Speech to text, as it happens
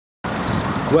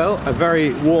Well, a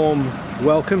very warm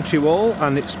welcome to you all,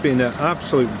 and it's been an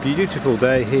absolute beautiful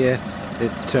day here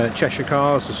at Cheshire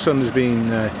Cars. The sun has been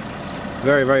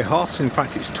very hot. In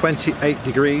fact, it's 28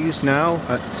 degrees now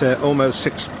at almost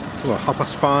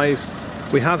 5:30.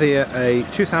 We have here a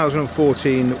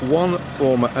 2014 one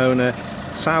former owner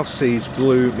South Seas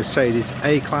Blue Mercedes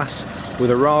A-Class with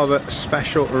a rather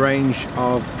special range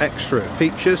of extra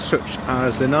features, such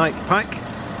as the night pack,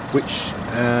 which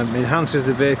enhances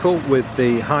the vehicle with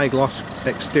the high gloss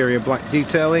exterior black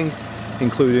detailing,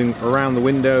 including around the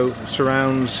window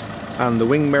surrounds and the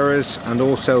wing mirrors, and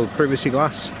also privacy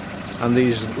glass and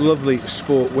these lovely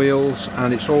sport wheels.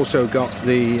 And it's also got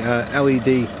the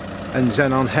LED and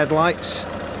xenon headlights.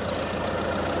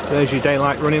 There's your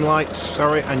daylight running lights,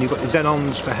 sorry, and you've got the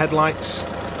xenons for headlights,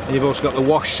 and you've also got the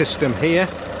wash system here,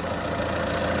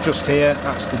 just here.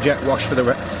 That's the jet wash for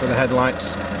the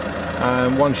headlights.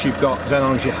 Once you've got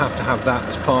xenons, you have to have that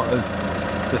as part of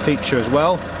the feature as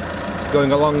well.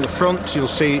 Going along the front, you'll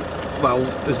see, well,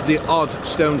 there's the odd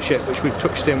stone chip which we've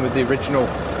touched in with the original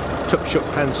touch-up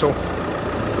pencil,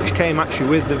 which came actually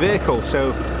with the vehicle,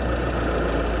 so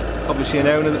obviously an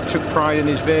owner that took pride in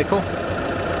his vehicle.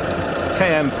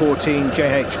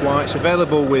 KM14JHY. It's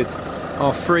available with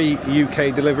our free UK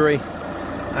delivery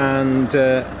and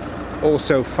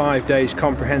also 5 days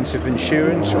comprehensive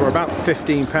insurance, or about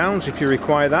 £15 if you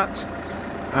require that,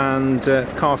 and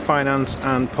car finance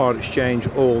and part exchange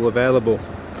all available.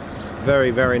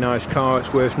 Very nice car.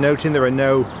 It's worth noting there are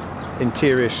no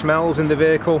interior smells in the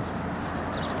vehicle.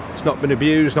 It's not been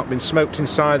abused, not been smoked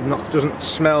inside, doesn't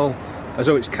smell as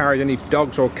though it's carried any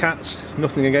dogs or cats.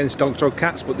 Nothing against dogs or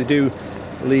cats, but they do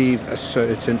leave a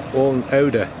certain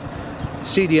odour.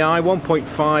 CDI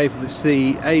 1.5, it's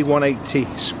the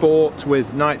A180 Sport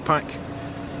with night pack,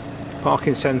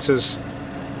 parking sensors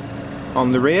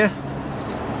on the rear,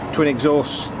 twin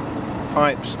exhaust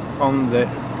pipes on the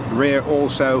rear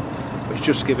also, which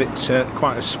just give it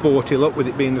quite a sporty look with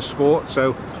it being a sport.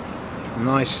 So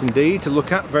nice indeed to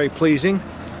look at, very pleasing.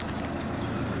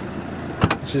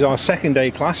 This is our second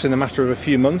A-Class in a matter of a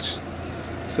few months.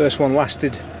 The first one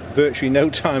lasted virtually no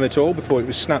time at all before it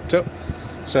was snapped up,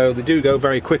 so they do go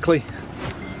very quickly.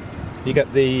 You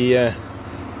get the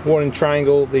warning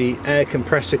triangle, the air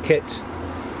compressor kit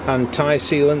and tyre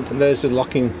sealant, and there's the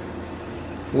locking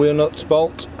wheel nuts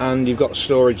bolt, and you've got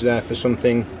storage there for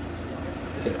something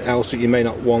else that you may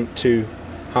not want to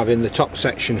have in the top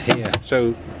section here.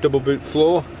 So double boot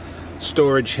floor,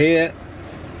 storage here.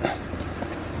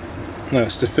 No,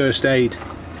 it's the first aid,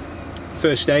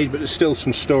 but there's still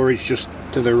some storage just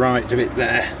to the right of it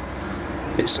there.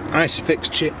 It's Isofix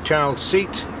child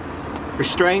seat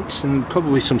restraints, and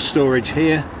probably some storage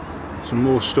here, some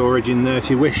more storage in there if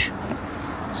you wish.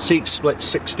 Seat split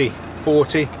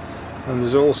 60/40, and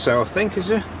there's also, I think, is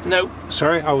there? No,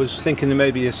 sorry, I was thinking there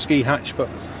may be a ski hatch, but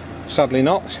sadly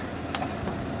not.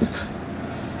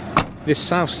 This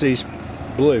South Seas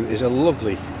Blue is a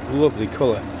lovely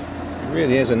colour. It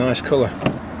really is a nice colour.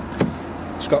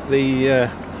 It's got the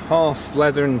half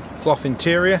leather and cloth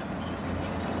interior,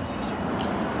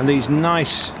 and these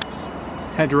nice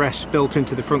headrests built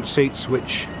into the front seats,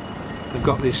 which have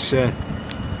got this we'll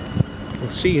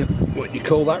see what you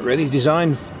call that, really,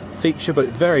 design feature, but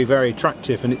very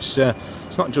attractive. And it's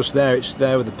not just there, it's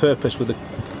there with a purpose, with the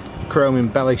chrome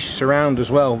embellished surround as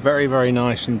well. Very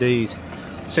nice indeed.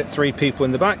 Sit 3 people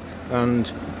in the back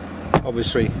and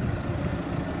obviously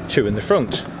 2 in the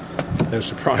front. No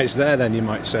surprise there then, you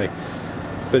might say.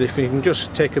 But if you can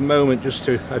just take a moment just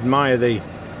to admire the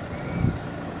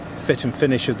fit and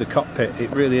finish of the cockpit,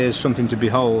 it really is something to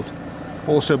behold.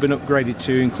 Also been upgraded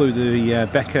to include the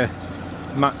Becker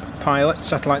Map Pilot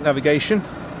satellite navigation.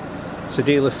 It's a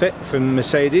dealer fit from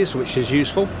Mercedes, which is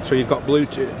useful. So you've got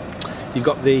Bluetooth, you've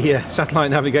got the satellite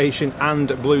navigation and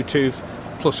Bluetooth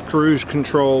plus cruise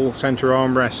control center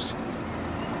armrest.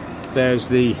 There's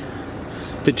the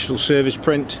digital service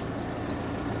print.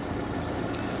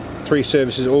 3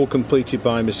 services all completed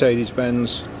by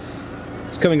Mercedes-Benz.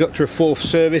 It's coming up to a 4th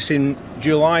service in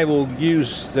July. We'll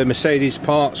use the Mercedes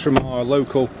parts from our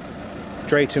local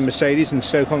Drayton Mercedes in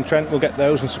Stoke-on-Trent. We'll get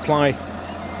those and supply,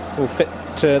 we'll fit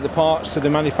the parts to the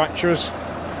manufacturers.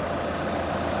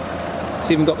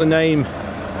 It's even got the name,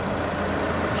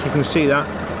 if you can see that,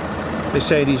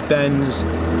 Mercedes-Benz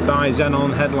by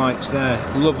Xenon headlights there.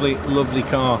 Lovely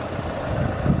car.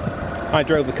 I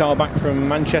drove the car back from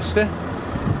Manchester,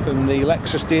 from the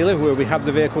Lexus dealer where we had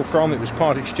the vehicle from. It was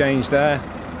part exchange there.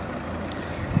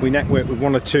 We networked with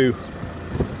 1 or 2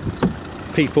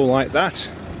 people like that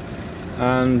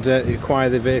and acquire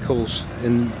the vehicles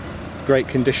in great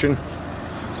condition.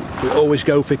 We always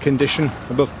go for condition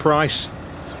above price.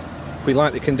 If we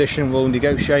like the condition, we'll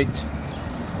negotiate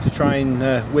to try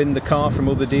and win the car from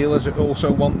other dealers that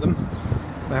also want them.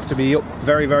 We have to be up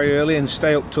very, very early and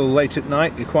stay up till late at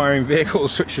night acquiring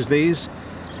vehicles such as these,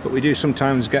 but we do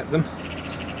sometimes get them.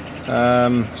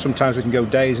 Sometimes we can go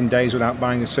days and days without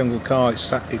buying a single car. It's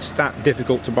that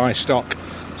difficult to buy stock.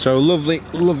 So lovely,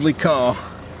 lovely car.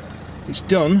 It's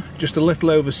done just a little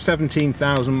over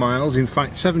 17,000 miles, in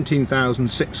fact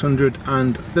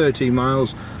 17,630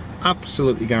 miles,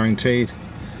 absolutely guaranteed.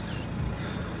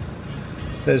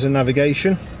 There's a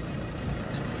navigation.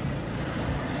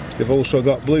 We've also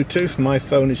got Bluetooth. My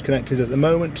phone is connected at the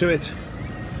moment to it.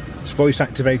 It's voice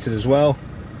activated as well.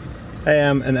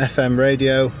 AM and FM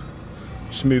radio.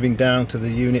 Just moving down to the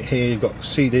unit here, you've got the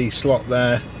CD slot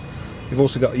there. You've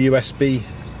also got a USB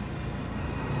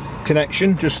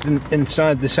connection just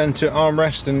inside the centre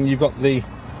armrest, and you've got the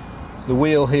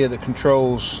wheel here that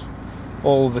controls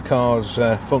all of the car's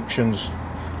functions,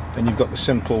 and you've got the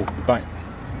simple back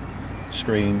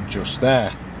screen just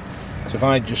there. So if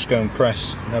I just go and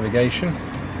press navigation,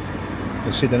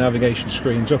 you'll see the navigation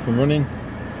screen's up and running,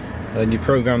 and then you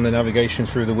program the navigation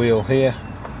through the wheel here.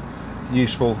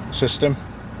 Useful system.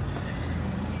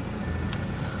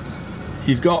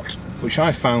 You've got, which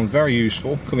I found very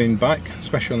useful coming back,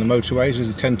 especially on the motorways as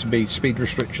there tend to be speed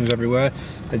restrictions everywhere,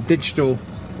 a digital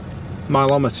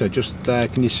mileometer just there.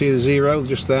 Can you see the 0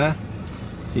 just there?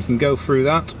 You can go through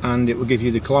that and it will give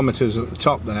you the kilometres at the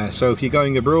top there. So if you're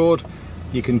going abroad,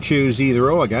 you can choose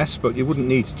either or, I guess, but you wouldn't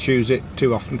need to choose it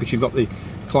too often because you've got the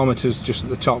kilometres just at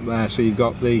the top there. So you've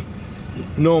got the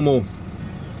normal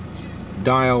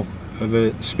dial of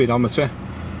a speedometer,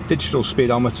 digital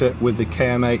speedometer with the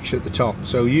kmh at the top,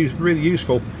 so really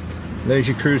useful. There's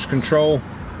your cruise control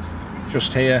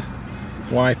just here,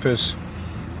 wipers,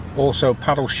 also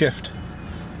paddle shift.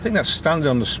 I think that's standard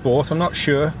on the Sport, I'm not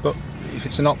sure, but if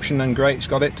it's an option then great, it's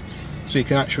got it, so you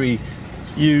can actually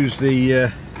use the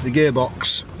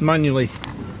gearbox manually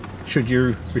should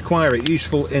you require it.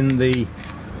 Useful in the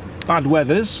bad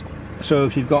weathers, so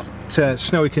if you've got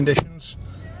snowy conditions,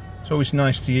 it's always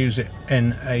nice to use it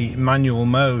in a manual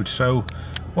mode. So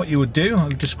what you would do, I'll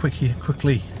just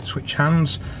quickly switch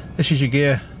hands. This is your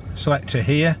gear selector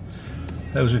here.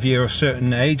 Those of you of a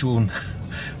certain age will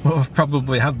have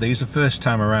probably had these the first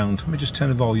time around. Let me just turn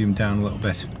the volume down a little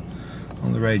bit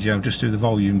on the radio, just do the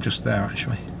volume just there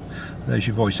actually. There's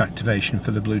your voice activation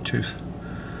for the Bluetooth.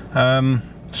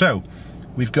 So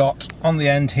we've got on the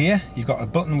end here, you've got a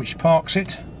button which parks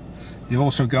it. You've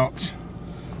also got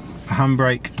a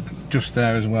handbrake just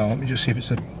there as well. Let me just see if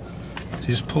it's a, so you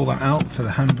just pull that out for the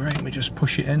handbrake. Let me just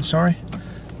push it in, sorry.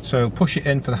 So push it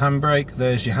in for the handbrake,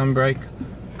 there's your handbrake.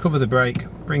 Cover the brake,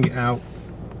 bring it out.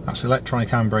 That's electronic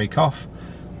handbrake off.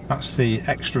 That's the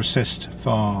extra assist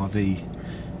for the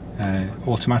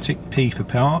automatic, P for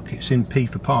park. It's in P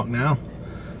for park now.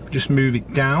 Just move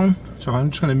it down. So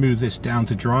I'm just going to move this down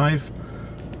to drive,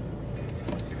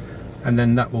 and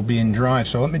then that will be in drive.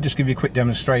 So let me just give you a quick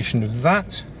demonstration of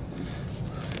that.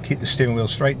 Keep the steering wheel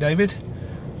straight, David.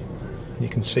 You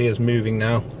can see us moving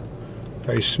now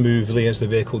very smoothly as the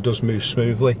vehicle does move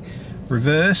smoothly.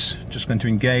 Reverse, just going to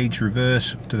engage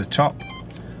reverse to the top.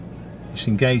 Just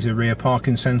engage the rear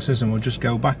parking sensors and we'll just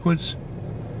go backwards.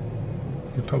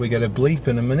 You'll probably get a bleep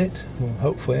in a minute, well,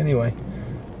 hopefully anyway.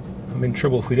 I'm in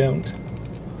trouble if we don't.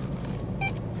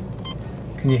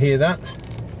 Can you hear that?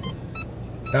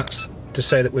 That's to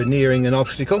say that we're nearing an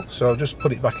obstacle, so I'll just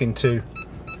put it back into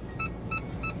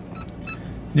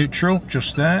neutral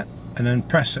just there and then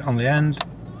press it on the end.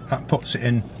 That puts it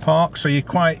in park, so you're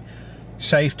quite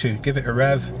safe to give it a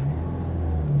rev.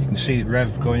 You can see the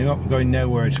rev going up, going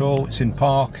nowhere at all. It's in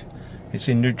park, it's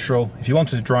in neutral. If you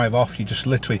wanted to drive off, you just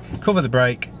literally cover the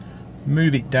brake,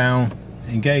 move it down,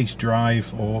 engage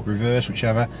drive or reverse,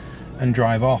 whichever, and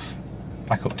drive off.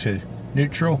 Back up to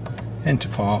neutral, into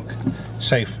park,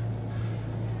 safe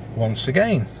once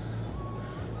again.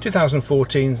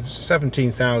 2014,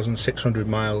 17,600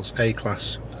 miles,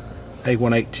 A-Class,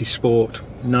 A180 Sport,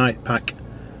 night pack,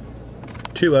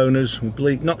 2 owners.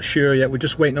 We're not sure yet, we're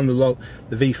just waiting on the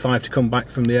V5 to come back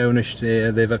from the owners.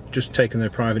 They've just taken their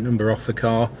private number off the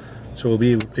car, so we'll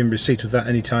be in receipt of that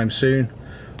anytime soon.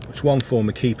 It's one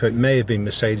former keeper, it may have been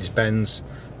Mercedes-Benz,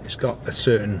 it's got a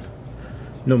certain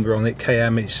number on it,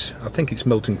 KM, I think it's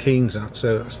Milton Keynes,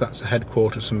 so that's the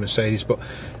headquarters of Mercedes, but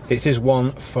it is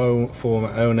one former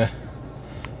owner.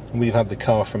 And we've had the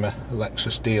car from a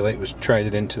Lexus dealer. It was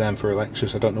traded into them for a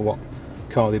Lexus. I don't know what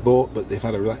car they bought, but they've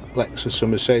had a Lexus. So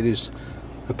Mercedes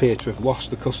appear to have lost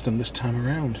the custom this time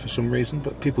around for some reason,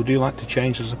 but people do like to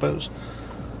change, I suppose.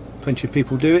 Plenty of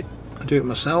people do it. I do it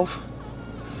myself.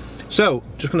 So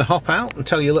just going to hop out and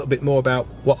tell you a little bit more about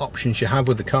what options you have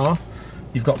with the car.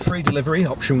 You've got free delivery,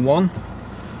 option 1.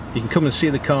 You can come and see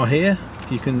the car here.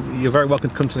 You're very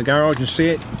welcome to come to the garage and see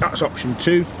it. That's option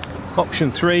 2.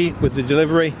 Option 3, with the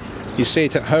delivery, you see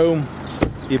it at home.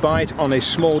 You buy it on a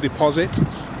small deposit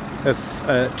of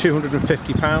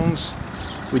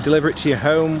 £250. We deliver it to your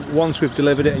home. Once we've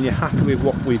delivered it and you're happy with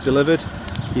what we've delivered,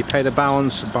 you pay the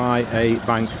balance by a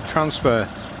bank transfer.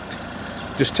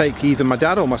 Just take either my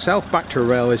dad or myself back to a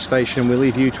railway station and we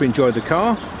leave you to enjoy the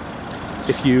car.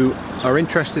 If you are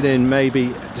interested in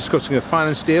maybe discussing a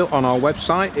finance deal, on our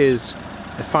website is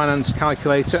a finance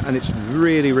calculator, and it's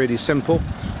really simple.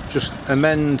 Just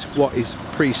amend what is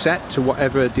preset to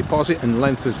whatever deposit and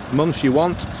length of months you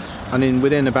want, and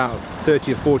within about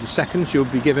 30 or 40 seconds you'll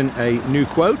be given a new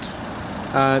quote.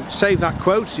 Save that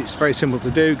quote, it's very simple to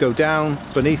do. Go down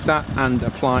beneath that and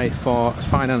apply for a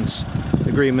finance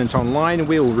agreement online.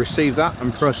 We'll receive that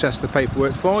and process the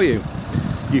paperwork for you.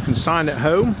 You can sign at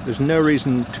home. There's no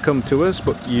reason to come to us,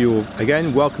 but you're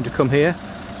again welcome to come here,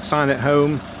 sign at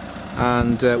home,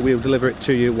 and we'll deliver it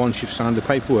to you once you've signed the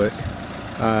paperwork.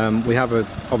 We have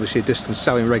obviously a distance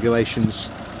selling regulations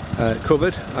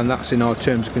covered, and that's in our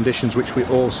terms and conditions, which we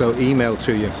also email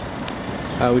to you.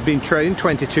 We've been trading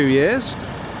 22 years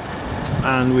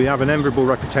and we have an enviable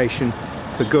reputation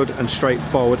for good and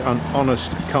straightforward and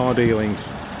honest car dealing,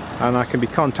 and I can be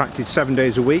contacted 7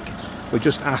 days a week. We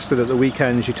just ask that at the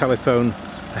weekends you telephone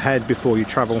ahead before you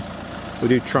travel. We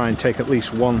do try and take at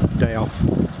least one day off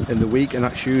in the week, and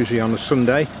that's usually on a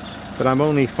Sunday, but I'm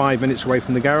only 5 minutes away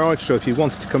from the garage, so if you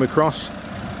wanted to come across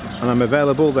and I'm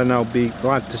available, then I'll be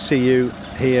glad to see you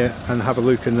here and have a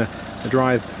look in the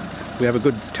drive. We have a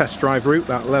good test drive route,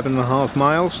 about 11.5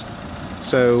 miles,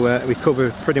 so we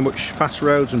cover pretty much fast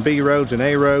roads and B roads and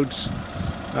A roads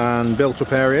and built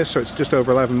up areas, so it's just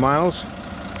over 11 miles.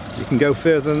 You can go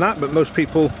further than that, but most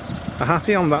people are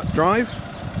happy on that drive.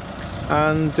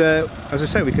 And as I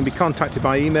say, we can be contacted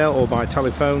by email or by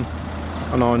telephone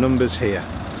on our numbers here.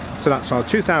 So that's our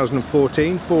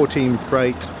 2014 14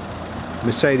 plate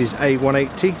Mercedes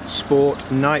A180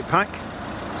 Sport Night Pack,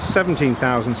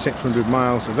 17,600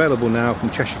 miles, available now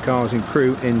from Cheshire Cars and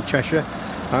Crew in Cheshire.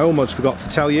 I almost forgot to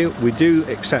tell you, we do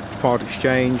accept part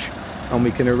exchange, and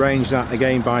we can arrange that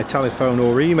again by telephone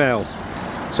or email.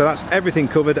 So that's everything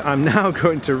covered. I'm now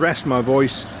going to rest my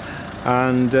voice,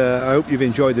 and I hope you've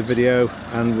enjoyed the video,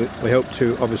 and we hope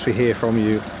to obviously hear from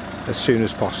you as soon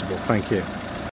as possible. Thank you.